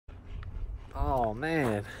Oh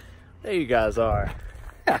man, there you guys are.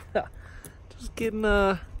 Just getting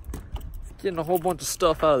a whole bunch of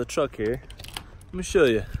stuff out of the truck here. Let me show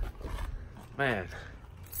you. Man,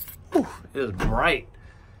 whew, it is bright.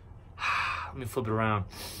 Let me flip it around.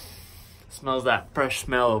 It smells that fresh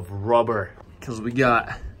smell of rubber because we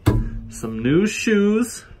got some new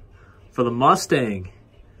shoes for the Mustang.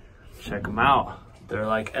 Check them out. They're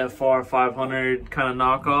like FR 500 kind of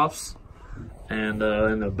knockoffs. And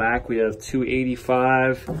in the back we have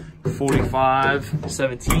 285, 45,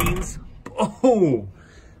 17s. Oh!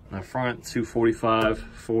 In the front, 245,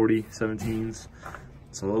 40, 17s.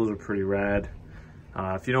 So those are pretty rad.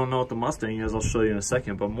 If you don't know what the Mustang is, I'll show you in a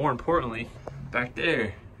second. But more importantly, back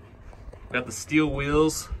there, we got the steel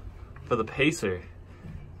wheels for the Pacer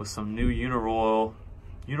with some new Uniroyal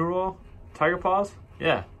Tiger Paws?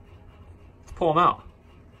 Yeah. Let's pull them out.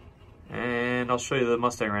 And I'll show you the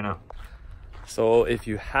Mustang right now. So if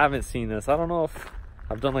you haven't seen this, I don't know if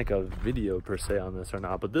I've done like a video per se on this or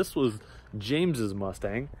not, but this was James's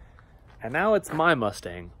Mustang, and now it's my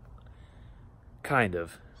Mustang. Kind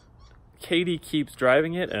of. Katie keeps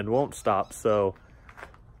driving it and won't stop, so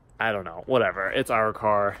I don't know, whatever. It's our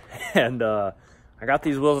car. And I got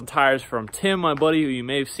these wheels and tires from Tim, my buddy, who you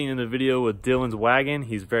may have seen in the video with Dylan's wagon.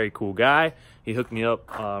 He's a very cool guy. He hooked me up.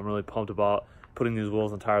 I'm really pumped about putting these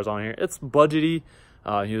wheels and tires on here. It's budgety.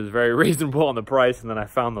 He was very reasonable on the price, and then I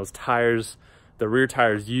found those tires, the rear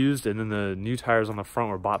tires used, and then the new tires on the front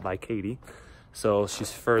were bought by Katie. So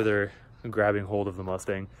she's further grabbing hold of the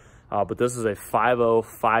Mustang. But this is a 5.0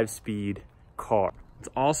 5-speed car. It's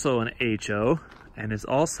also an HO, and it's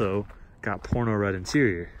also got porno red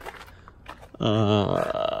interior.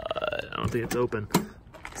 I don't think it's open.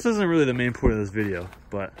 This isn't really the main point of this video,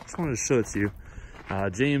 but I just wanted to show it to you.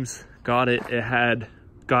 James got it. It had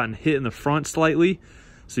gotten hit in the front slightly,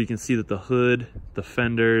 so you can see that the hood, the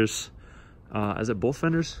fenders, is it both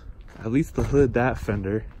fenders? At least the hood, that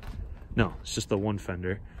fender. No, it's just the one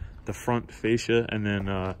fender. The front fascia, and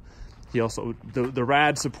then he also, the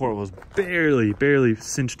rad support was barely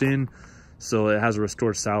cinched in, so it has a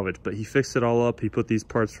restored salvage, but he fixed it all up. He put these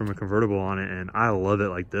parts from a convertible on it, and I love it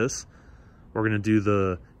like this. We're gonna do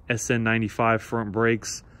the SN95 front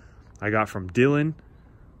brakes I got from Dylan,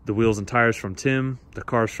 the wheels and tires from Tim, the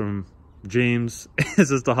cars from James. It's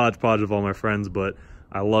just a hodgepodge of all my friends, but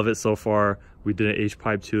I love it so far. We did an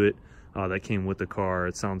H-pipe to it that came with the car.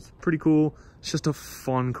 It sounds pretty cool. It's just a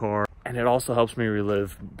fun car. And it also helps me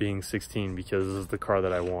relive being 16 because this is the car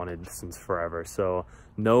that I wanted since forever. So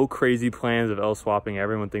no crazy plans of L swapping.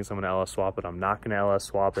 Everyone thinks I'm gonna LS swap it. I'm not gonna LS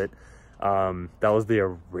swap it. That was the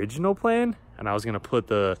original plan, and I was gonna put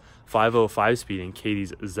the 5.0 5-speed in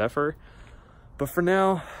Katie's Zephyr. But for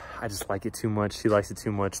now, I just like it too much. She likes it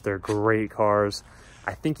too much. They're great cars.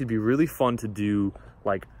 I think it'd be really fun to do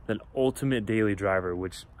like an ultimate daily driver,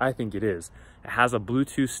 which I think it is. It has a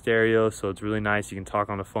Bluetooth stereo, so it's really nice. You can talk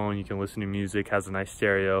on the phone, you can listen to music, has a nice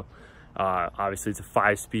stereo. Obviously it's a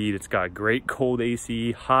 5-speed. It's got great cold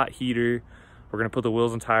AC, hot heater. We're gonna put the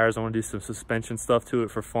wheels and tires. I wanna do some suspension stuff to it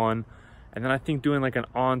for fun. And then I think doing like an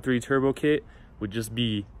on-3 turbo kit would just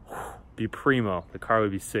be primo. The car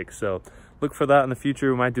would be sick. So look for that in the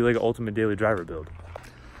future. We might do like an ultimate daily driver build.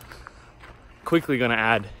 Quickly gonna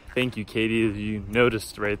add, thank you, Katie. As you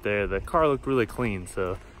noticed right there, the car looked really clean.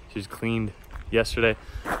 So she's cleaned yesterday.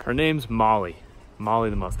 Her name's Molly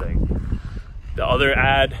the Mustang. The other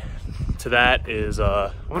add to that is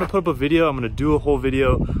I'm gonna put up a video. I'm gonna do a whole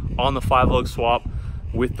video on the 5-lug swap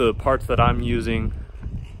with the parts that I'm using.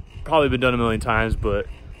 Probably been done a million times, but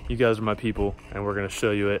you guys are my people and we're gonna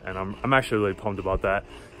show you it, and I'm actually really pumped about that.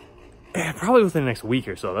 And probably within the next week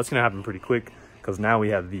or so. That's gonna happen pretty quick because now we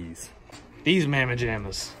have these mamma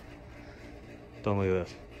jammas. Don't look at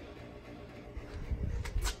this.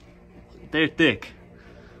 They're thick.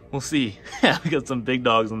 We'll see. We got some big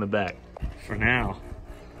dogs on the back. For now,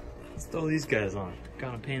 let's throw these guys on.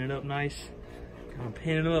 Got them painted up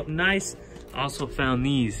nice. Also found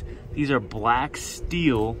these. These are black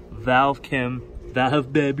steel valve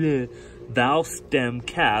stem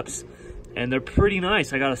caps, and they're pretty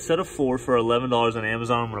nice. I got a set of 4 for $11 on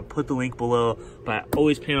Amazon. I'm gonna put the link below, but I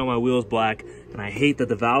always paint on my wheels black, and I hate that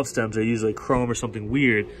the valve stems are usually chrome or something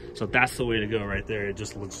weird, so that's the way to go right there. It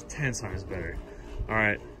just looks 10 times better. All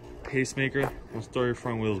right, pacemaker, let's throw your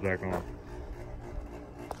front wheels back on.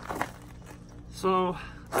 So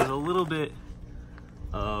there's a little bit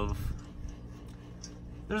of,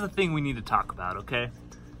 there's a thing we need to talk about, okay?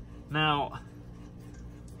 Now,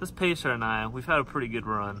 this Pacer and I, we've had a pretty good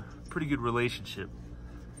run, pretty good relationship,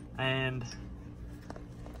 and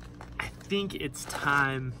I think it's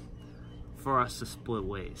time for us to split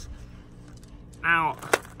ways. Now,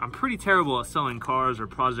 I'm pretty terrible at selling cars or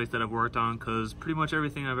projects that I've worked on because pretty much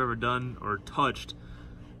everything I've ever done or touched,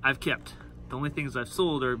 I've kept. The only things I've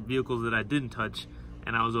sold are vehicles that I didn't touch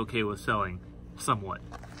and I was okay with selling, somewhat.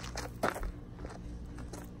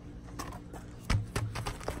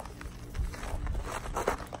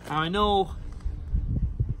 Now, I know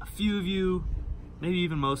a few of you, maybe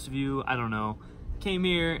even most of you, I don't know, came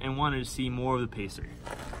here and wanted to see more of the Pacer.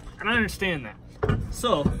 And I understand that.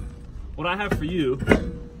 So, what I have for you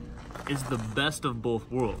is the best of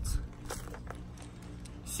both worlds.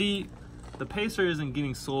 See, the Pacer isn't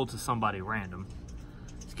getting sold to somebody random.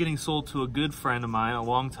 It's getting sold to a good friend of mine, a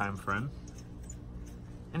longtime friend.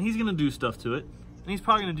 And he's gonna do stuff to it. And he's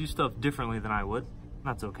probably gonna do stuff differently than I would.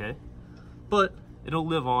 That's okay. But it'll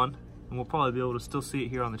live on, and we'll probably be able to still see it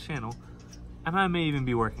here on the channel. And I may even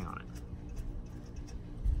be working on it.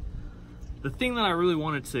 The thing that I really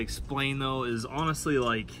wanted to explain though is honestly,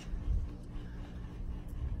 like,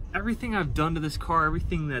 everything I've done to this car,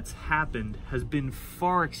 everything that's happened has been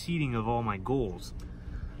far exceeding of all my goals.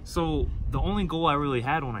 So the only goal I really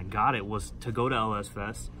had when I got it was to go to LS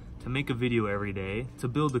Fest, to make a video every day, to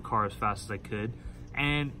build the car as fast as I could,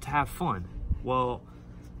 and to have fun. Well,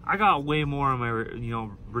 I got way more on my,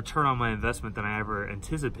 return on my investment than I ever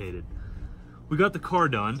anticipated. We got the car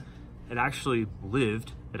done. It actually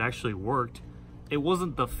lived. It actually worked. It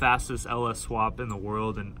wasn't the fastest LS swap in the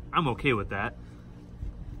world, and I'm okay with that.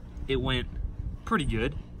 It went pretty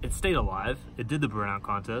good. It stayed alive. It did the burnout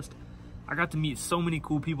contest. I got to meet so many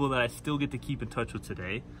cool people that I still get to keep in touch with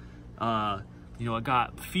today. It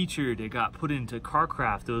got featured. It got put into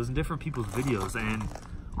CarCraft. It was in different people's videos, and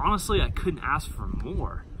honestly, I couldn't ask for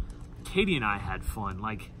more. Katie and I had fun.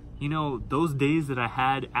 Like, those days that I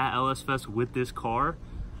had at LS Fest with this car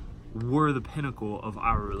were the pinnacle of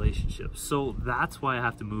our relationship. So that's why I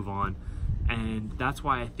have to move on, and that's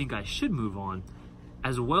why I think I should move on,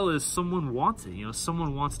 as well as someone wants it.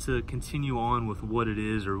 Someone wants to continue on with what it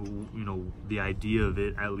is, or the idea of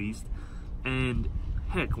it at least. And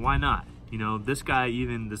heck, why not? This guy,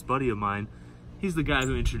 even this buddy of mine, he's the guy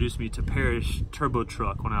who introduced me to Parrish Turbo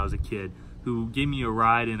Truck when I was a kid, who gave me a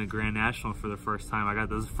ride in a Grand National for the first time. That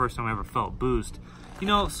was the first time I ever felt boost.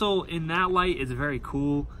 So in that light, it's very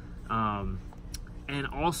cool. And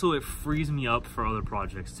also it frees me up for other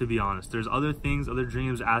projects, to be honest. There's other things, other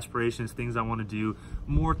dreams, aspirations, things I want to do,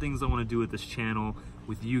 more things I want to do with this channel,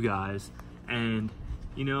 with you guys. And,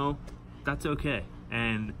 that's okay.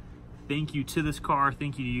 And thank you to this car.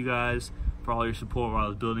 Thank you to you guys for all your support while I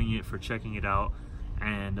was building it, for checking it out.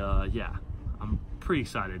 And yeah, I'm pretty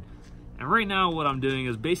excited. And right now what I'm doing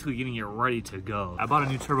is basically getting it ready to go. I bought a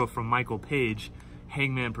new turbo from Michael Page,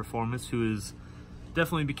 Hangman Performance, who is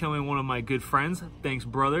definitely becoming one of my good friends. Thanks,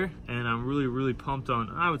 brother. And I'm really, really pumped on,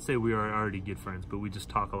 I would say we are already good friends, but we just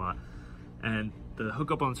talk a lot. And the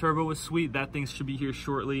hookup on the turbo was sweet. That thing should be here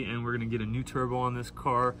shortly, and we're gonna get a new turbo on this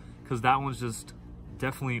car because that one's just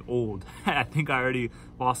definitely old. I think I already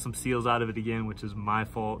lost some seals out of it again, which is my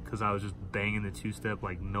fault because I was just banging the two-step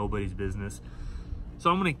like nobody's business. So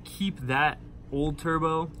I'm gonna keep that old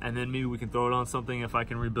turbo, and then maybe we can throw it on something if I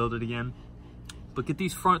can rebuild it again. But get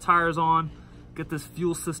these front tires on, get this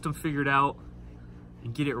fuel system figured out,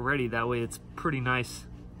 and get it ready. That way it's pretty nice,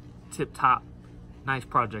 tip-top, nice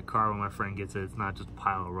project car when my friend gets it. It's not just a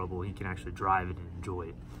pile of rubble. He can actually drive it and enjoy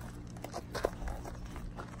it.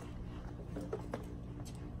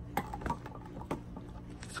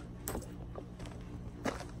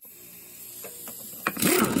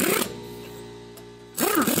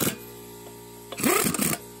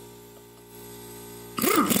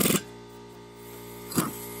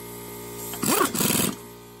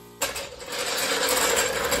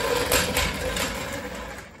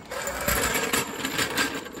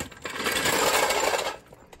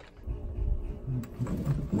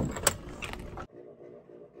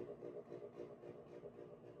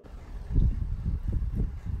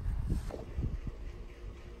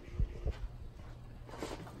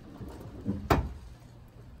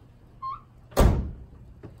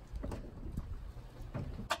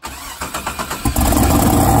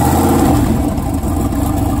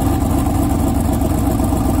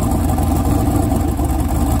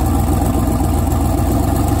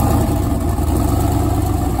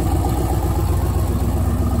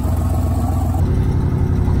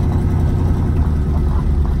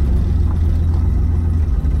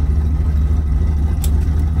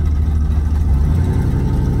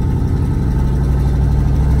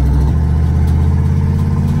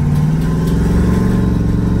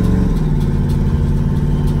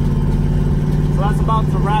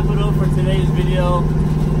 To wrap it up for today's video.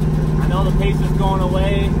 I know the Pacer's going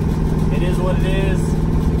away. It is what it is.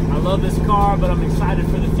 I love love this car, but I'm excited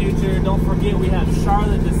for the future. Don't forget, we have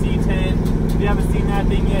Charlotte the C10. If you haven't seen that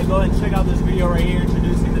thing yet, go ahead and check out this video right here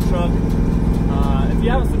introducing the truck. If you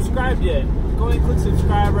haven't subscribed yet, go ahead and click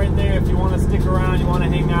subscribe right there. If you want to stick around, you want to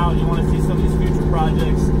hang out, you want to see some of these future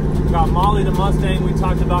projects. We got Molly the Mustang we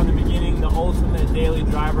talked about in the beginning, the ultimate daily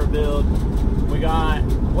driver build. We got,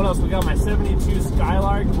 what else? We got my 72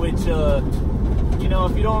 Skylark, which, you know,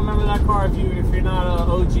 if you don't remember that car, if you're not an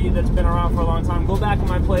OG that's been around for a long time, go back in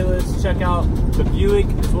my playlist, check out the Buick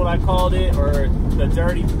is what I called it, or the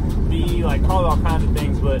Dirty B, like call it all kinds of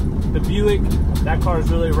things, but the Buick, that car is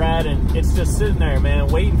really rad, and it's just sitting there, man,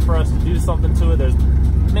 waiting for us to do something to it. There's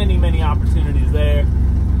many, many opportunities there.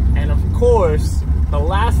 And of course, the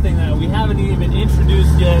last thing that we haven't even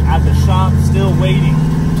introduced yet at the shop, still waiting.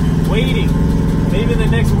 Maybe in the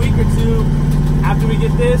next week or two, after we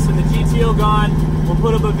get this and the GTO gone, we'll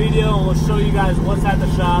put up a video and we'll show you guys what's at the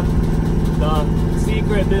shop. The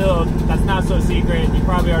secret build, that's not so secret, you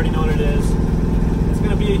probably already know what it is. It's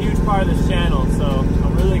gonna be a huge part of this channel, so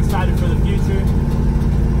I'm really excited for the future.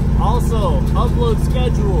 Also, upload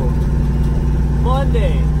schedule,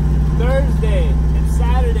 Monday, Thursday, and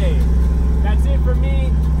Saturday. That's it for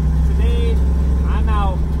me. Today, I'm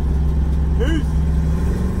out. Peace.